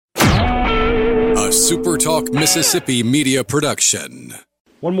SuperTalk Mississippi media production.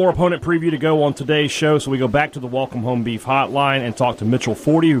 One more opponent preview to go on today's show, so we go back to the Welcome Home Beef hotline and talk to Mitchell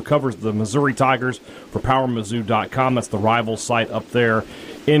Forty, who covers the Missouri Tigers for PowerMizzou.com. That's the rival site up there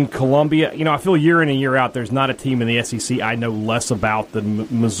in Columbia. You know, I feel year in and year out there's not a team in the SEC I know less about than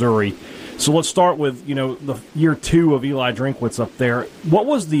Missouri. So let's start with, you know, the year two of Eli Drinkwitz up there. What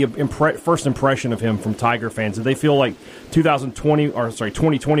was the first impression of him from Tiger fans? Did they feel like 2020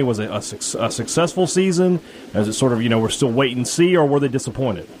 was a successful season? As it sort of, you know, we're still wait and see, or were they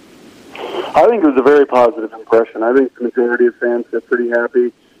disappointed? I think it was a very positive impression. I think the majority of fans got pretty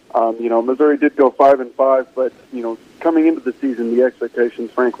happy. You know, Missouri did go 5-5, but, you know, coming into the season, the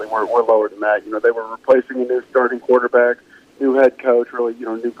expectations, frankly, were lower than that. You know, they were replacing a new starting quarterback, new head coach, really, you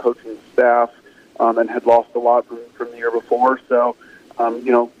know, new coaching staff, and had lost a lot from the year before. So,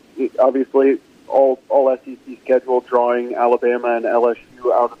 you know, obviously all SEC schedule drawing Alabama and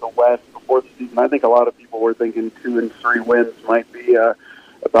LSU out of the West before the season. I think a lot of people were thinking 2 and 3 wins might be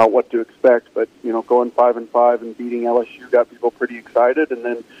about what to expect. But, you know, going 5-5 and beating LSU got people pretty excited. And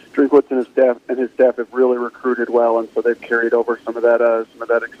then Drinkwitz and his staff have really recruited well, and so they've carried over some of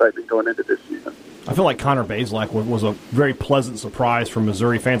that excitement going into this season. I feel like Connor Bazelak was a very pleasant surprise for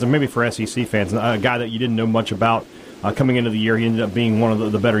Missouri fans and maybe for SEC fans. A guy that you didn't know much about coming into the year. He ended up being one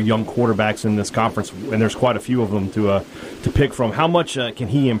of the better young quarterbacks in this conference, and there's quite a few of them to pick from. How much can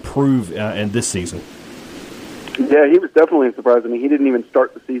he improve in this season? Yeah, he was definitely a surprise. I mean, he didn't even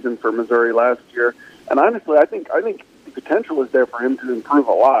start the season for Missouri last year. And honestly, I think the potential is there for him to improve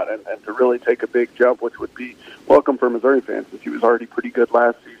a lot and to really take a big jump, which would be welcome for Missouri fans since he was already pretty good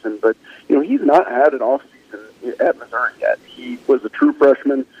last season. But, you know, he's not had an offseason at Missouri yet. He was a true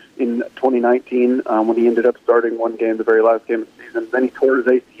freshman in 2019 when he ended up starting one game, the very last game of the season. Then he tore his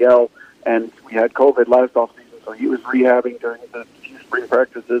ACL, and we had COVID last offseason, so he was rehabbing during the few spring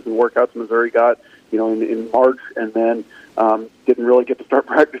practices and workouts Missouri got, you know, in March, and then didn't really get to start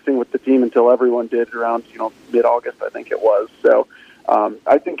practicing with the team until everyone did around, you know, mid-August, I think it was. So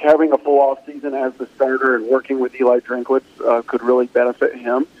I think having a full off season as the starter and working with Eli Drinkwitz could really benefit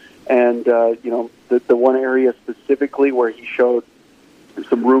him. And, you know, the one area specifically where he showed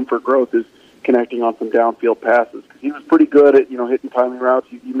some room for growth is connecting on some downfield passes. Because he was pretty good at, you know, hitting timing routes.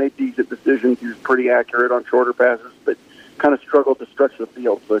 He made decent decisions. He was pretty accurate on shorter passes, but kind of struggled to stretch the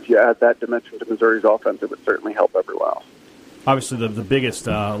field. So if you add that dimension to Missouri's offense, it would certainly help everyone else. Obviously, the biggest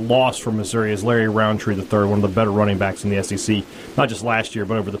loss for Missouri is Larry Roundtree III, one of the better running backs in the SEC, not just last year,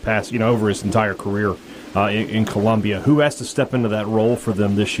 but over the past, you know, over his entire career in Columbia. Who has to step into that role for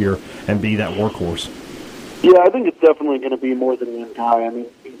them this year and be that workhorse? Yeah, I think it's definitely going to be more than one guy. I mean,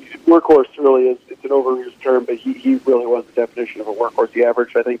 workhorse really is, it's an overused term, but he really was the definition of a workhorse. He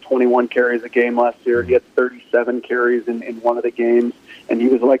averaged, I think, 21 carries a game last year. He had 37 carries in one of the games, and he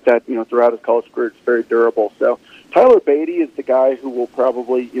was like that, you know, throughout his college career. It's very durable. So Tyler Beatty is the guy who will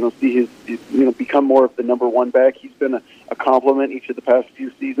probably, you know, see his become more of the number one back. He's been a compliment each of the past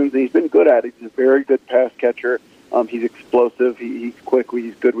few seasons, and he's been good at it. He's a very good pass catcher. He's explosive. He's quick.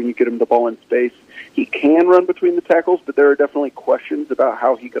 He's good when you get him the ball in space. He can run between the tackles, but there are definitely questions about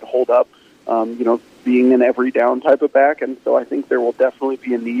how he could hold up, you know, being an every down type of back. And so I think there will definitely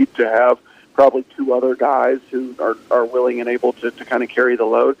be a need to have probably 2 other guys who are willing and able to kind of carry the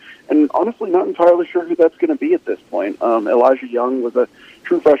load. And honestly, not entirely sure who that's going to be at this point. Elijah Young was a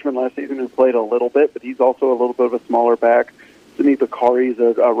true freshman last season who played a little bit, but he's also a little bit of a smaller back. Simi Bakari is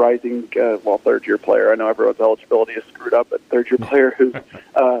a rising, third-year player. I know everyone's eligibility is screwed up, but third-year player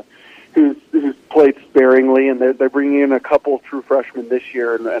who's played sparingly, and they're bringing in a couple of true freshmen this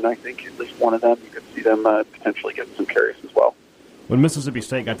year, and I think at least one of them, you could see them potentially getting some carries as well. When Mississippi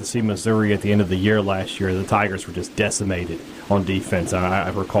State got to see Missouri at the end of the year last year, the Tigers were just decimated on defense. I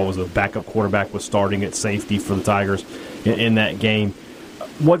recall it was a backup quarterback was starting at safety for the Tigers in that game.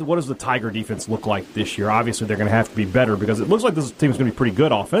 What does the Tiger defense look like this year? Obviously, they're going to have to be better because it looks like this team is going to be pretty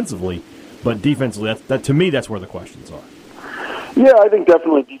good offensively, but defensively, that to me, that's where the questions are. Yeah, I think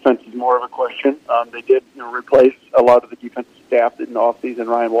definitely defense is more of a question. They did, you know, replace a lot of the defensive staff in the offseason.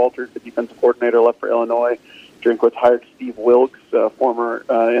 Ryan Walters, the defensive coordinator, left for Illinois. Drinkwitz hired Steve Wilkes, former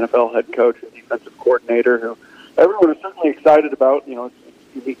NFL head coach and defensive coordinator, who everyone is certainly excited about. You know,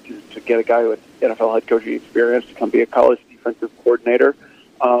 it's unique to get a guy with NFL head coaching experience to come be a college defensive coordinator.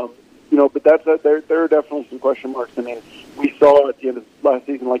 You know, but there are definitely some question marks. I mean, we saw at the end of last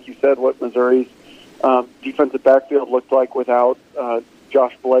season, like you said, what Missouri's defensive backfield looked like without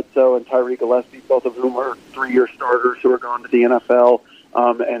Josh Bledsoe and Tyree Gillespie, both of whom are 3-year starters who are going to the NFL.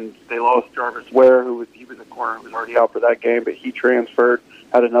 And they lost Jarvis Ware, he was a corner who was already out for that game, but he transferred,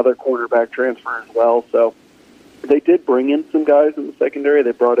 had another cornerback transfer as well. So they did bring in some guys in the secondary.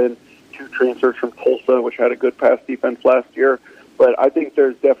 They brought in 2 transfers from Tulsa, which had a good pass defense last year. But I think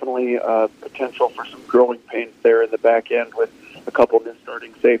there's definitely potential for some growing pains there in the back end with a couple new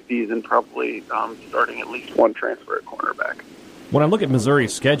starting safeties and probably starting at least one transfer at cornerback. When I look at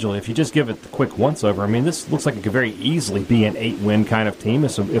Missouri's schedule, if you just give it the quick once-over, I mean, this looks like it could very easily be an 8-win kind of team.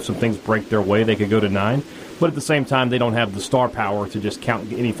 If some things break their way, they could go to 9. But at the same time, they don't have the star power to just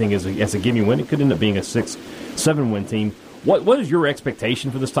count anything as a gimme win. It could end up being a 6-7-win team. What is your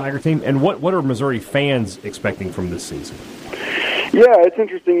expectation for this Tiger team, and what are Missouri fans expecting from this season? Yeah, it's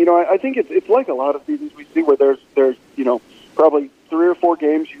interesting. I think it's like a lot of seasons we see where there's probably 3 or 4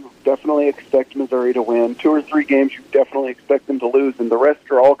 games you definitely expect Missouri to win, 2 or 3 games you definitely expect them to lose, and the rest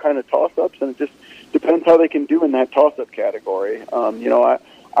are all kind of toss-ups, and it just depends how they can do in that toss-up category.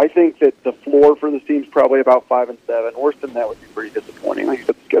 I think that the floor for this team's probably about 5-7. Worse than that would be pretty disappointing. Like you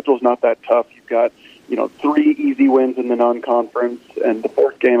said, the schedule's not that tough. You've got 3 easy wins in the non-conference, and the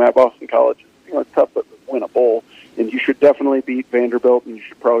 4th game at Boston College. It's tough to win a bowl, and you should definitely beat Vanderbilt, and you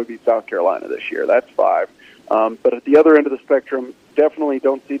should probably beat South Carolina this year. That's 5. But at the other end of the spectrum, definitely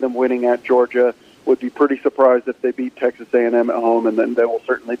don't see them winning at Georgia. Would be pretty surprised if they beat Texas A&M at home, and then they will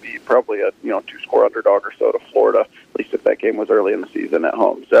certainly beat probably a 2-score underdog or so to Florida, at least if that game was early in the season at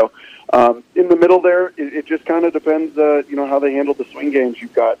home. So in the middle there, it just kind of depends, how they handle the swing games.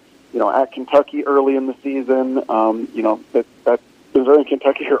 You've got, at Kentucky early in the season, that Missouri and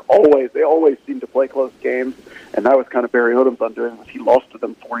Kentucky they always seem to play close games, and that was kind of Barry Odom's undoing. He lost to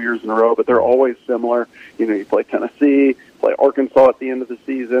them 4 years in a row, but they're always similar. You play Tennessee, play Arkansas at the end of the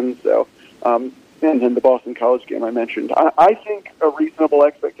season, so and then the Boston College game I mentioned. I think a reasonable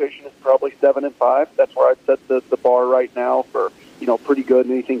expectation is probably 7-5. That's where I'd set the bar right now for pretty good.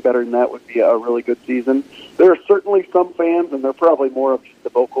 Anything better than that would be a really good season. There are certainly some fans, and they're probably more of just the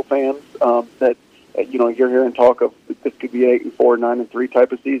vocal fans that you're hearing talk of this could be 8-4, 9-3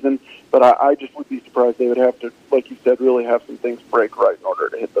 type of season. But I just would be surprised they would have to, like you said, really have some things break right in order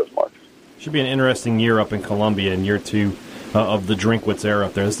to hit those marks. Should be an interesting year up in Columbia in year 2 of the Drinkwitz era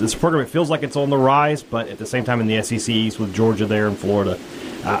up there. This program, it feels like it's on the rise, but at the same time in the SEC East with Georgia there and Florida,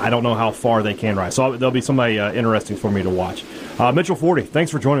 I don't know how far they can rise. So there'll be somebody interesting for me to watch. Mitchell Forde,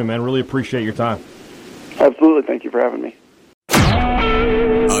 thanks for joining me, man. Really appreciate your time. Absolutely. Thank you for having me.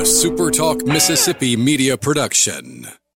 A SuperTalk Mississippi media production.